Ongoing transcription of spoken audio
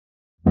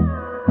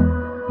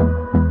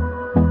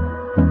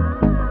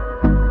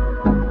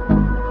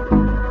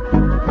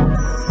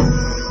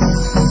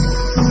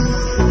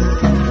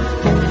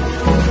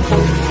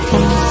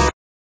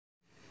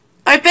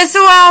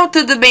pessoal,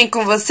 tudo bem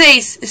com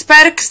vocês?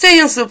 Espero que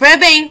estejam super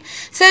bem.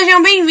 Sejam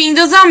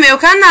bem-vindos ao meu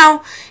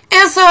canal.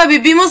 Eu sou a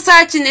Bibi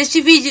Mussati. Neste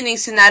vídeo vou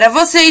ensinar a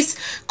vocês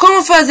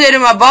como fazer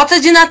uma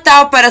bota de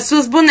Natal para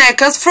suas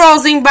bonecas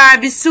Frozen,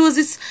 Barbie,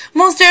 Susi,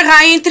 Monster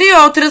High, entre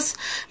outras.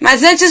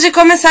 Mas antes de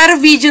começar o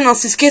vídeo, não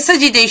se esqueça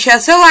de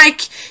deixar seu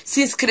like,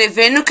 se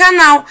inscrever no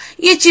canal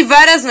e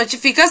ativar as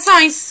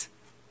notificações.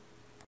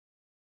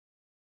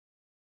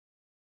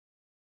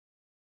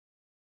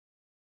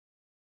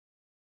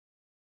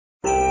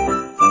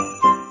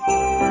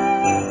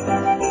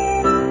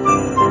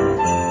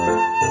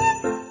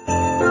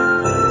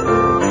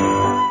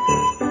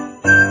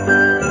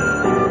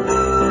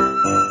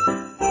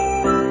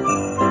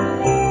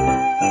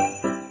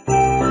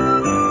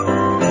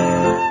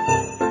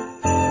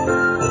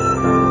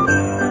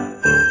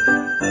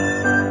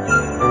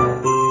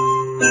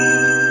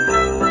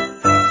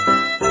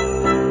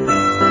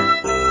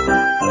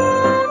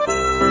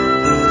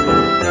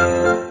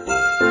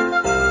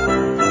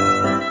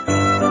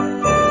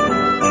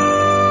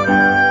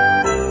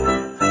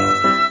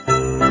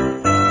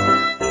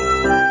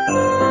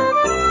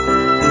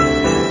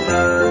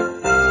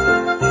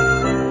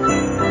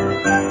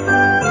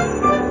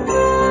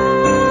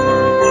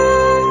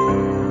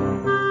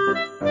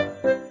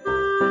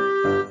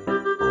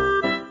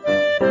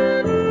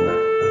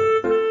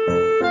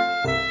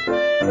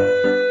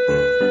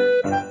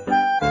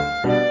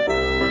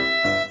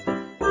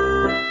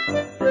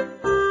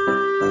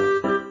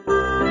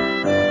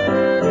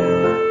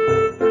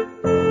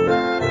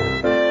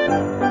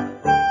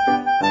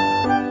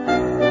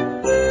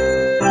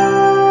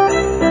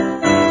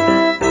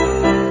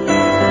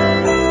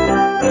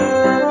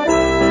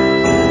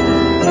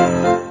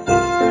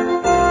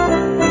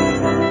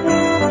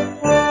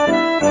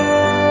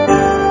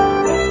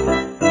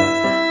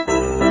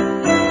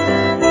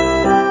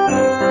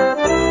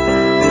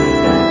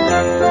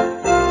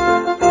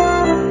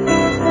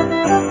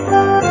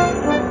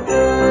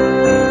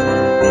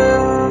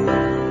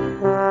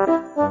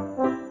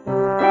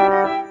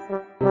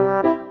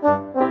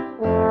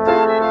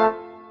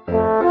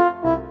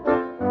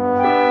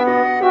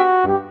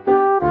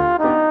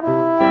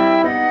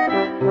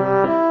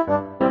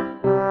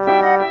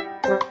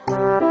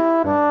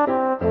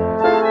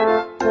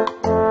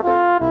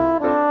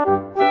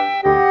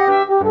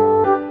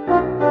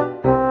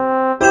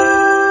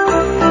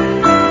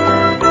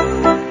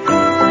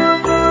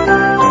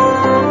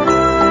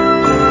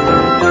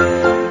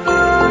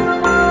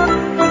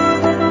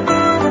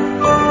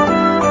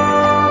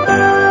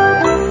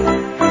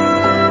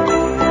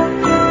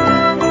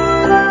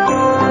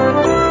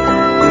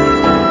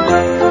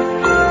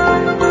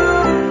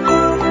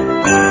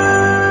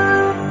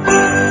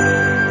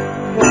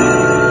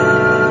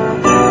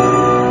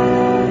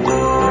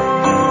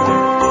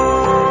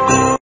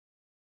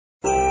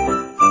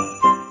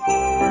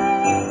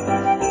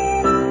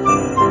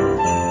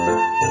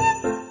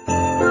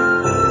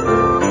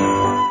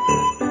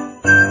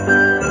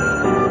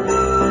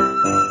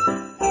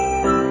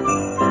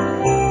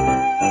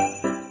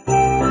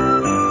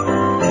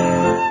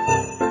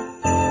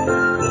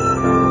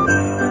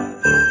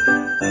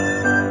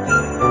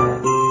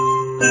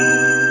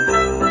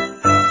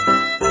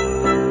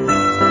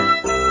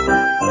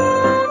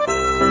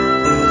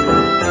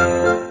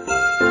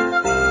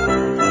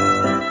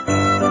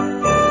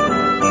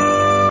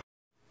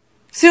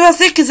 Se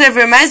você quiser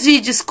ver mais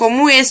vídeos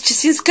como este,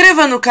 se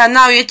inscreva no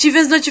canal e ative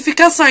as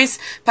notificações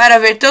para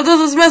ver todos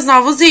os meus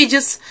novos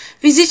vídeos.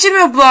 Visite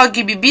meu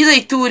blog Bibi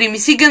Leitura e me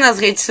siga nas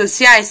redes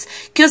sociais,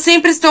 que eu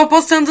sempre estou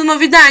postando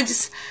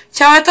novidades.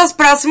 Tchau, até os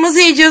próximos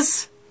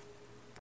vídeos!